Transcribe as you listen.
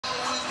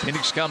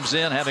Phoenix comes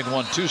in having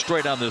won 2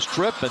 straight on this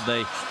trip, and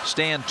they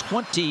stand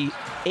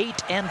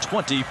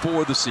 28-20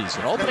 for the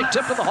season. Opening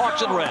tip to the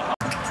Hawks in red.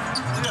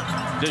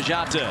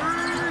 DeJounte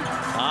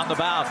on the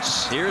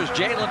bounce. Here's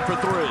Jalen for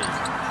 3.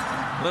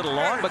 A little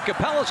long, but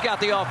Capela's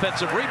got the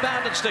offensive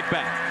rebound and stick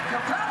back.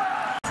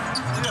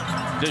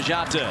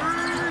 DeJounte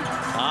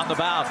on the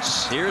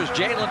bounce. Here's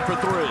Jalen for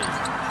 3.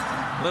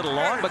 A little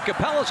long, but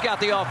Capela's got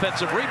the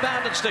offensive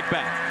rebound and stick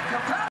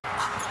back.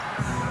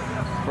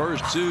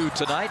 First 2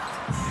 tonight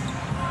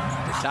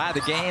to tie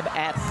the game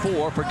at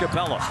 4 for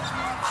Capela.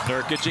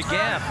 Nurkic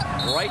again,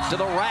 right to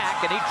the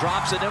rack, and he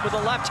drops it in with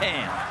the left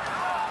hand.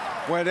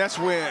 Well, that's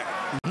where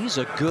he's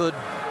a good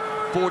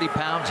 40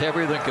 pounds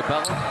heavier than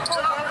Capela.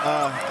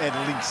 At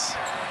least.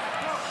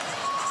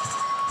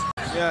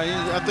 Yeah,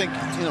 I think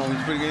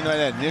he's pretty good.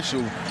 That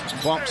initial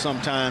bump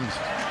sometimes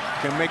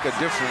can make a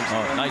difference.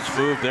 Oh, nice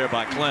move there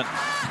by Clint.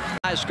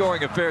 High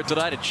scoring affair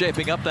tonight. It's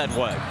shaping up that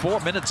way.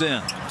 4 minutes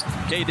in.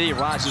 KD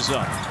rises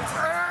up.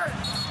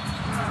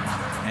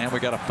 And we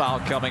got a foul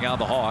coming on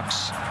the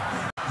Hawks.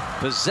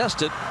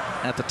 Possessed it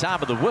at the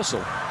time of the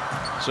whistle.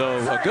 So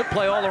a good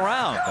play all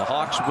around. The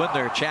Hawks win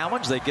their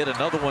challenge. They get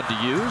another one to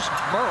use.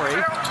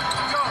 Murray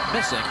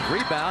missing.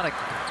 Rebound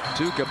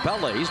to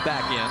Capela. He's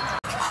back in.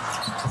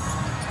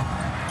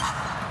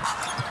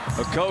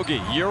 Okogie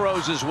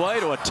Euros his way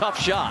to a tough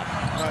shot.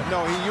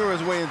 No, he Euros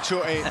his way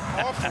into an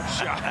awful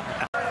shot.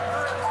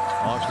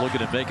 Hawks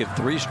looking to make it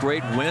 3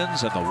 straight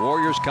wins, and the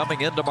Warriors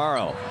coming in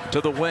tomorrow.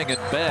 To the wing and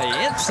Bay.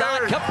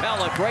 Inside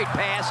Capela. Great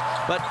pass,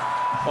 but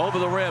over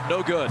the rim.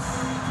 No good.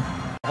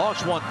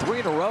 Hawks won 3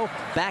 in a row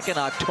back in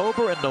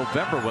October and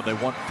November when they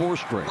won 4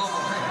 straight.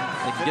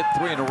 They can get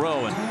 3 in a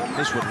row, and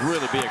this would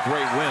really be a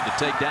great win to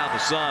take down the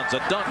Suns. A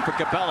dunk for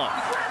Capela.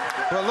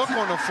 Well, look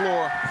on the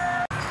floor.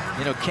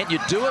 Can you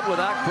do it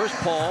without Chris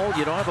Paul?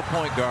 You don't have a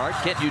point guard.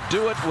 Can you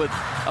do it with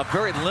a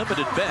very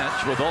limited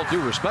bench, with all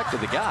due respect to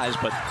the guys?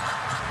 But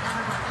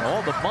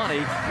all the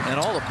money and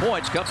all the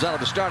points comes out of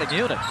the starting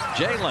unit.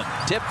 Jalen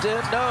tipped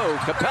in. No.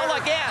 Capela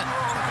again.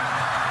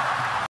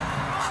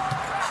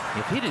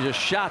 If he'd have just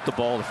shot the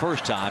ball the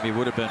first time, he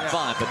would have been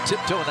fine. But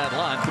tiptoeing that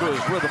line threw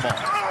his rhythm off.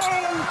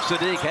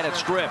 Sadiq had it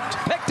stripped.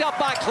 Picked up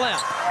by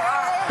Clint.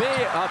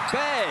 Bay.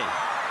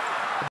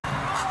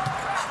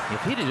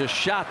 If he'd have just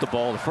shot the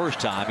ball the first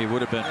time, he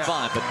would have been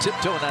fine. But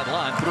tiptoeing that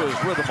line threw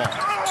his rhythm off.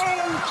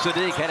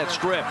 Sadiq had it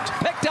stripped.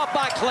 Picked up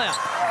by Clint.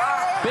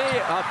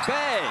 Bay.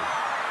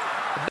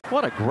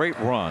 What a great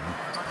run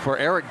for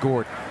Eric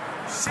Gordon.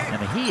 I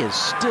mean, he is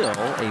still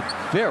a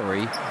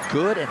very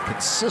good and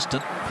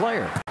consistent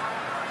player.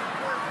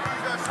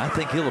 I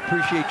think he'll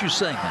appreciate you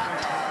saying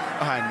that.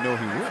 I know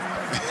he would.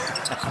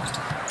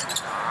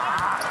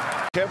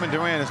 Kevin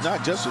Durant is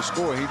not just a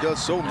scorer. He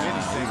does so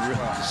many things.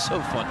 Really, so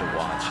fun to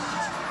watch.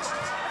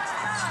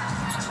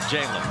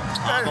 Jalen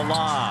on the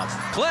lob.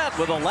 Clint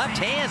with a left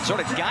hand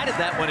sort of guided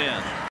that one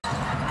in.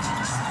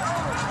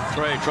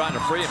 Trey trying to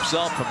free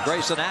himself from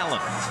Grayson Allen.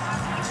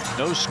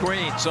 No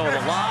screen, so the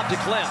lob to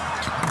Clint.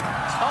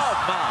 Oh,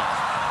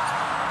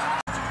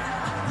 foul.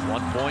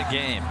 1-point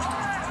game.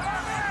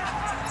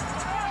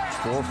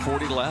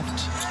 4:40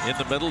 left. In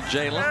the middle,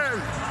 Jalen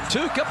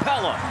to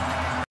Capela.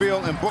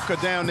 Bill and Booker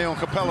down there on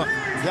Capela.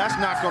 That's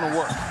not going to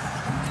work.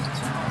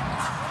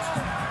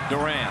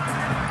 Durant.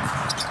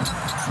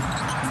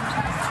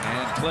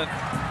 And Clint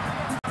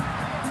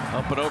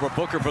up and over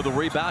Booker for the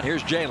rebound.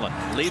 Here's Jalen.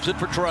 Leaves it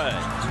for Trey.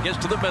 Gets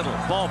to the middle.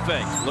 Ball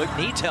fake. Look,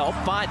 needs help.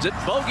 Finds it.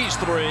 Bogey's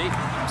 3.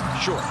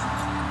 Short.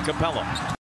 Capela.